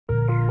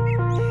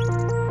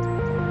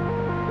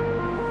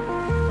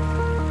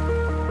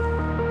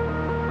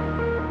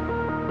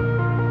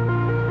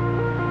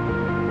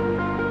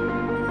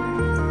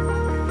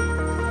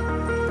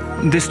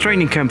This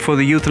training camp for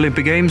the Youth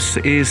Olympic Games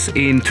is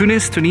in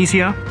Tunis,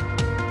 Tunisia.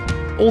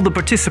 All the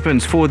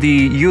participants for the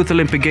Youth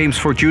Olympic Games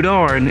for Judo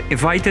are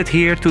invited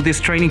here to this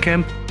training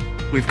camp.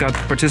 We've got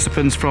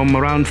participants from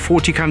around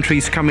 40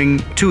 countries coming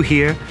to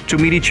here to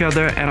meet each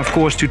other and of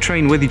course to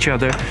train with each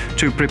other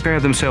to prepare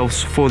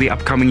themselves for the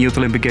upcoming Youth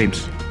Olympic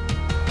Games.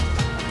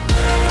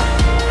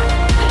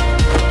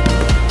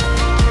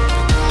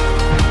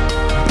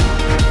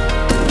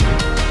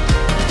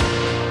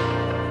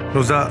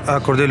 Nous a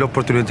accordé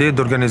l'opportunité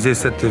d'organiser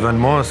cet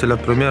événement. C'est la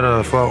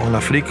première fois en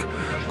Afrique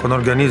qu'on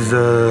organise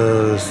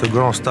ce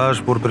grand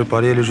stage pour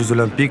préparer les Jeux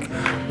Olympiques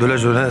de la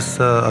jeunesse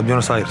à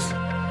Buenos Aires.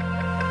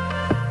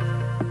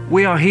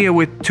 We are here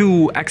with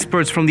two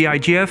experts from the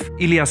IJF,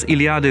 Ilias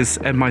Iliadis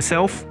and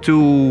myself,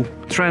 to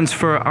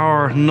transfer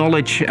our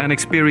knowledge and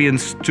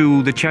experience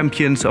to the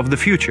champions of the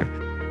future.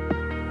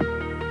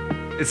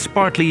 It's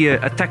partly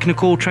a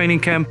technical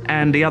training camp,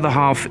 and the other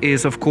half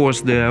is, of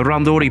course, the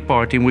randori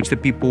part, in which the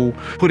people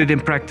put it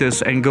in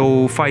practice and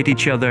go fight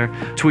each other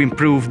to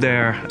improve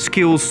their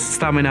skills,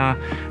 stamina,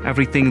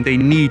 everything they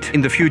need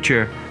in the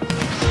future.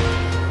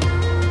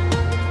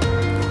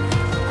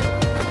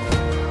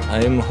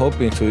 I am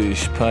hoping to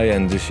inspire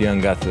these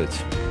young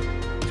athletes.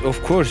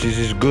 Of course, this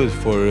is good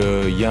for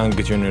a young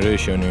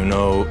generation, you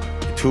know.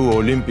 Two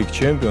Olympic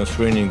champions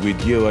training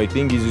with you, I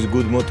think this is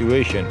good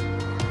motivation.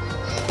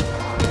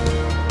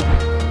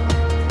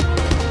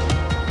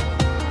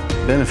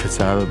 Benefits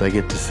are that they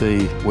get to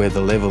see where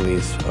the level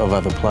is of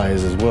other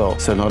players as well.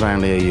 So not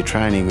only are you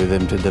training with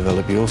them to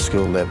develop your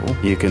skill level,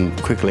 you can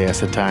quickly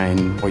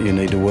ascertain what you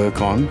need to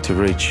work on to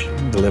reach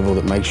the level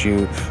that makes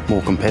you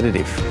more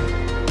competitive.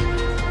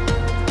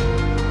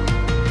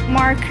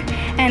 Mark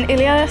and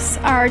Elias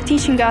are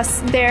teaching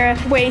us their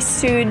ways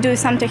to do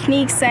some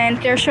techniques,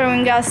 and they're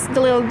showing us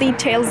the little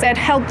details that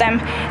help them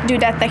do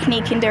that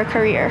technique in their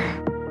career.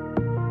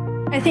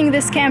 I think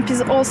this camp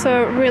is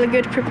also really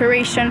good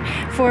preparation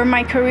for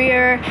my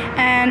career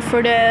and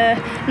for the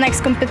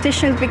next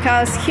competitions,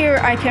 because here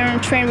I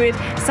can train with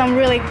some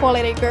really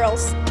quality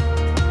girls.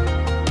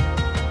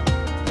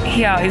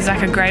 Here is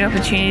like a great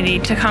opportunity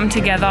to come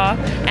together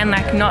and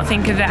like not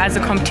think of it as a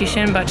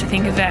competition, but to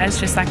think of it as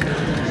just like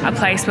a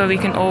place where we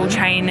can all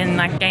train and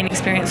like gain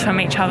experience from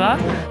each other.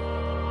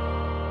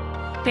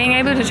 Being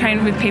able to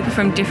train with people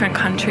from different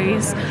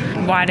countries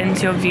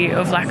widens your view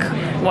of like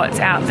what's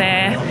out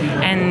there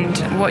and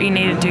what you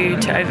need to do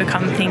to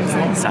overcome things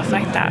and stuff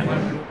like that.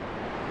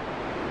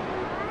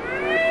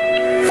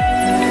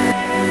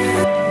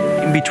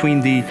 In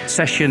between the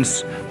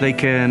sessions, they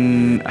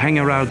can hang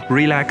around,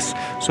 relax,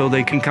 so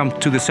they can come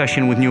to the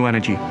session with new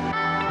energy.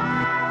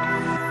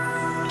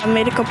 I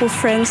made a couple of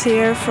friends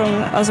here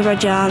from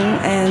Azerbaijan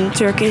and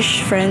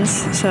Turkish friends,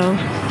 so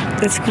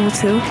that's cool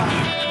too.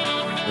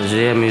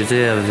 J'ai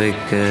amusé avec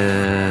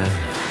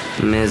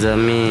meus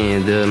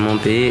amis de mon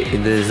pays e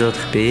dos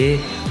outros pays.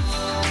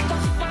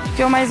 O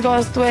que eu mais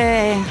gosto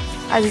é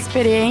as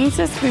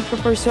experiências que me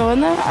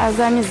proporciona, as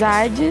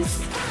amizades,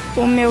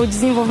 o meu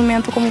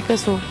desenvolvimento como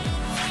pessoa.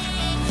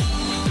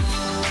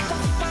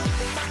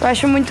 Eu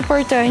acho muito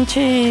importante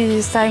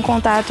estar em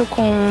contato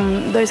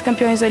com dois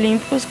campeões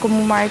olímpicos, como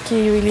o Mark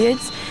e o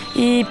Ilias,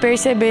 e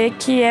perceber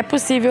que é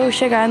possível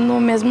chegar no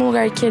mesmo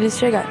lugar que eles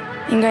chegaram,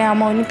 em ganhar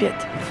uma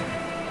Olimpíada.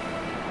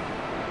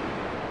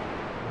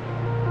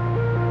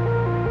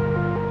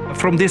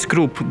 From this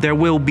group, there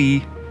will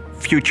be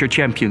future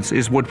champions,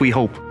 is what we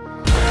hope.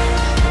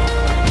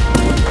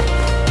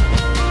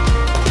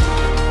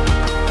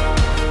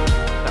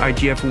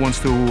 IJF wants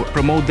to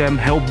promote them,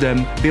 help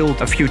them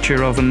build a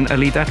future of an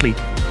elite athlete.